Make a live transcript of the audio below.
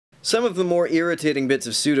Some of the more irritating bits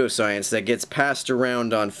of pseudoscience that gets passed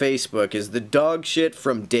around on Facebook is the dog shit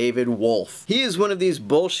from David Wolfe. He is one of these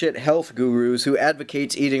bullshit health gurus who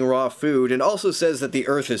advocates eating raw food and also says that the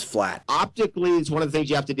earth is flat. Optically is one of the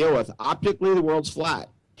things you have to deal with. Optically, the world's flat.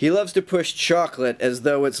 He loves to push chocolate as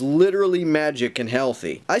though it's literally magic and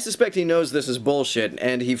healthy. I suspect he knows this is bullshit,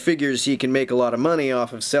 and he figures he can make a lot of money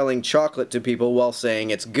off of selling chocolate to people while saying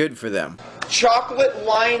it's good for them. Chocolate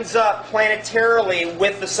lines up planetarily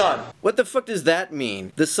with the sun. What the fuck does that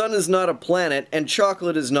mean? The sun is not a planet, and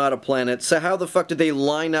chocolate is not a planet, so how the fuck do they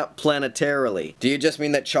line up planetarily? Do you just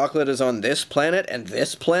mean that chocolate is on this planet, and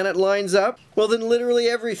this planet lines up? Well then literally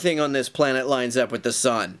everything on this planet lines up with the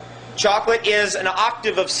sun. Chocolate is an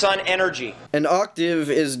octave of sun energy. An octave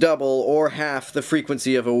is double or half the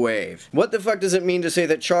frequency of a wave. What the fuck does it mean to say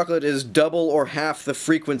that chocolate is double or half the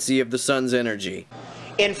frequency of the sun's energy?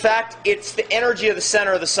 In fact, it's the energy of the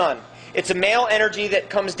center of the sun. It's a male energy that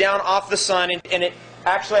comes down off the sun, and it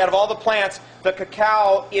actually, out of all the plants, the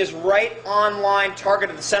cacao is right on line target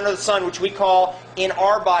of the center of the sun, which we call, in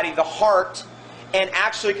our body, the heart. And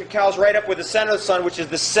actually, cacao's right up with the center of the sun, which is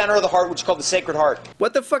the center of the heart, which is called the sacred heart.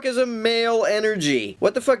 What the fuck is a male energy?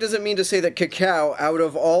 What the fuck does it mean to say that cacao, out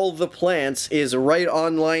of all the plants, is right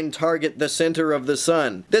on line target the center of the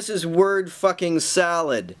sun? This is word fucking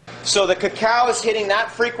salad. So the cacao is hitting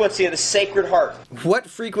that frequency of the sacred heart. What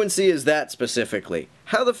frequency is that specifically?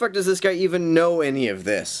 How the fuck does this guy even know any of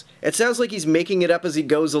this? It sounds like he's making it up as he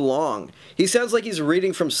goes along. He sounds like he's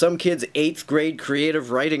reading from some kid's 8th grade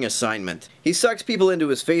creative writing assignment. He sucks people into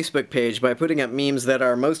his Facebook page by putting up memes that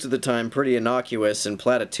are most of the time pretty innocuous and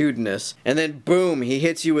platitudinous, and then boom, he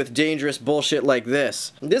hits you with dangerous bullshit like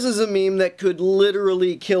this. This is a meme that could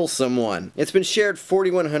literally kill someone. It's been shared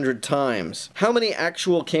 4,100 times. How many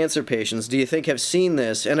actual cancer patients do you think have seen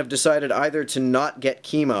this and have decided either to not get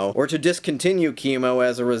chemo or to discontinue chemo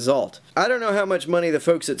as a result? I don't know how much money the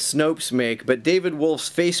folks at Snopes make, but David Wolfe's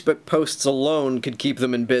Facebook posts alone could keep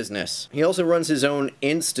them in business. He also runs his own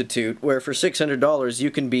institute where for $600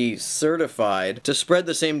 you can be certified to spread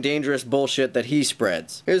the same dangerous bullshit that he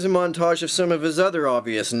spreads. Here's a montage of some of his other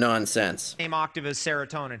obvious nonsense. Same octave as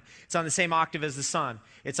serotonin. It's on the same octave as the sun.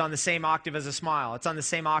 It's on the same octave as a smile. It's on the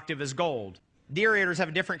same octave as gold. Deer eaters have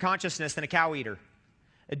a different consciousness than a cow eater.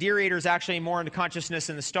 A deer eater is actually more into consciousness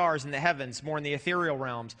in the stars, in the heavens, more in the ethereal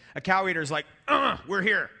realms. A cow eater is like, we're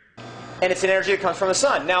here. And it's an energy that comes from the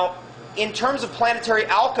sun. Now, in terms of planetary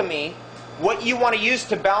alchemy, what you want to use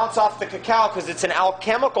to balance off the cacao, because it's an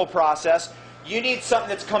alchemical process, you need something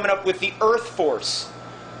that's coming up with the earth force,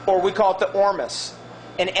 or we call it the ormus,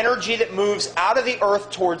 an energy that moves out of the earth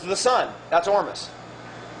towards the sun. That's ormus.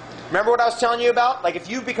 Remember what I was telling you about? Like if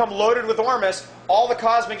you become loaded with ormus, all the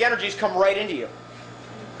cosmic energies come right into you,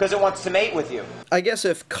 because it wants to mate with you. I guess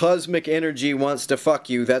if cosmic energy wants to fuck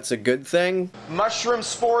you, that's a good thing. Mushroom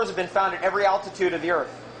spores have been found at every altitude of the Earth,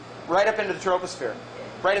 right up into the troposphere,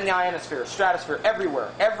 right in the ionosphere, stratosphere, everywhere.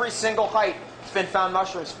 Every single height has been found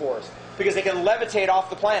mushroom spores, because they can levitate off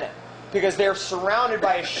the planet, because they're surrounded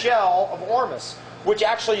by a shell of ormus, which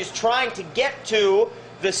actually is trying to get to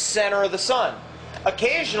the center of the sun.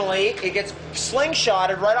 Occasionally, it gets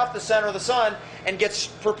slingshotted right off the center of the sun and gets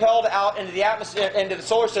propelled out into the atmosphere, into the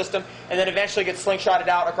solar system, and then eventually gets slingshotted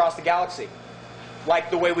out across the galaxy,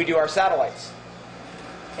 like the way we do our satellites.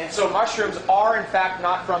 And so mushrooms are, in fact,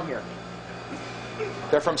 not from here.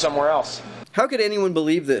 They're from somewhere else. How could anyone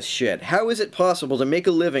believe this shit? How is it possible to make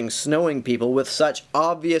a living snowing people with such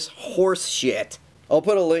obvious horse shit? I'll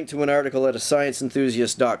put a link to an article at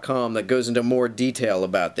sciencenthusiast.com that goes into more detail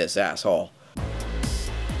about this asshole.